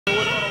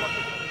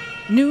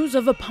News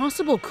of a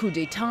possible coup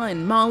d'etat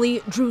in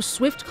Mali drew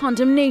swift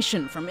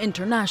condemnation from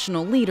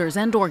international leaders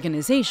and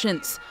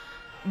organizations.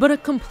 But a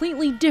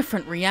completely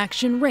different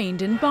reaction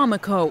reigned in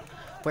Bamako,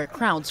 where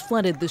crowds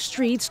flooded the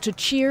streets to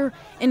cheer,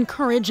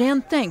 encourage,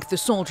 and thank the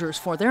soldiers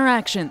for their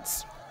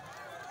actions.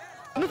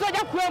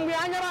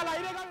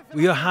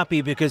 We are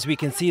happy because we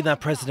can see that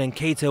President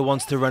Keita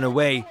wants to run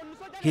away.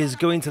 He is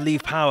going to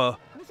leave power.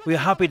 We are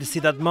happy to see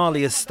that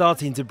Mali is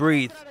starting to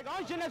breathe.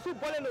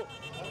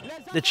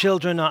 The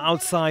children are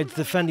outside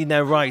defending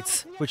their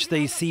rights, which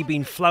they see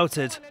being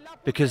flouted,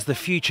 because the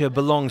future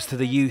belongs to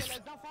the youth.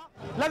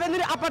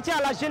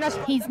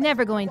 He's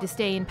never going to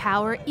stay in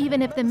power.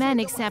 Even if the men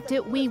accept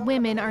it, we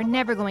women are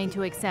never going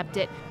to accept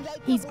it.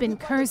 He's been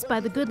cursed by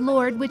the good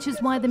Lord, which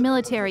is why the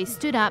military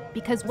stood up,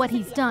 because what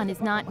he's done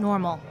is not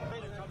normal.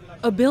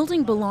 A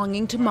building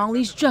belonging to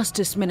Mali's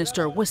justice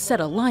minister was set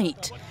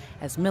alight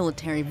as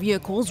military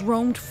vehicles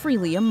roamed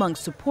freely among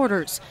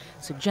supporters,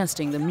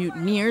 suggesting the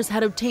mutineers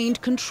had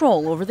obtained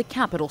control over the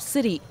capital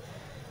city.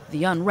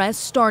 The unrest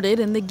started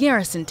in the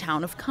garrison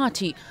town of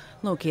Kati,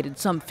 located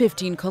some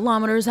 15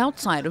 kilometers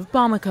outside of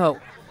Bamako.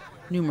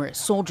 Numerous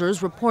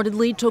soldiers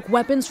reportedly took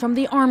weapons from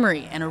the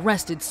armory and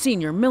arrested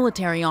senior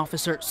military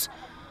officers.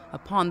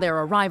 Upon their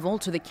arrival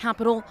to the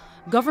capital,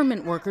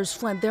 government workers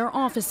fled their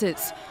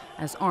offices,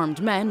 as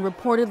armed men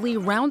reportedly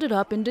rounded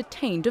up and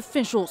detained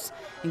officials,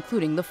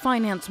 including the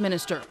finance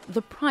minister,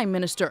 the prime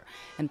minister,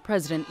 and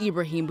President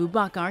Ibrahim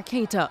Boubacar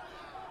Keita.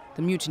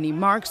 The mutiny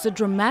marks a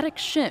dramatic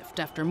shift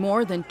after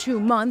more than 2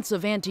 months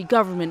of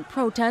anti-government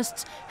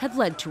protests had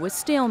led to a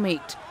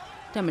stalemate.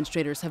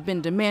 Demonstrators have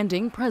been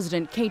demanding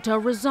President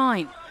Keita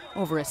resign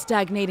over a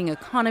stagnating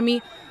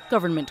economy,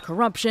 government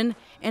corruption,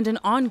 and an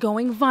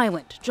ongoing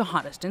violent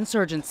jihadist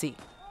insurgency.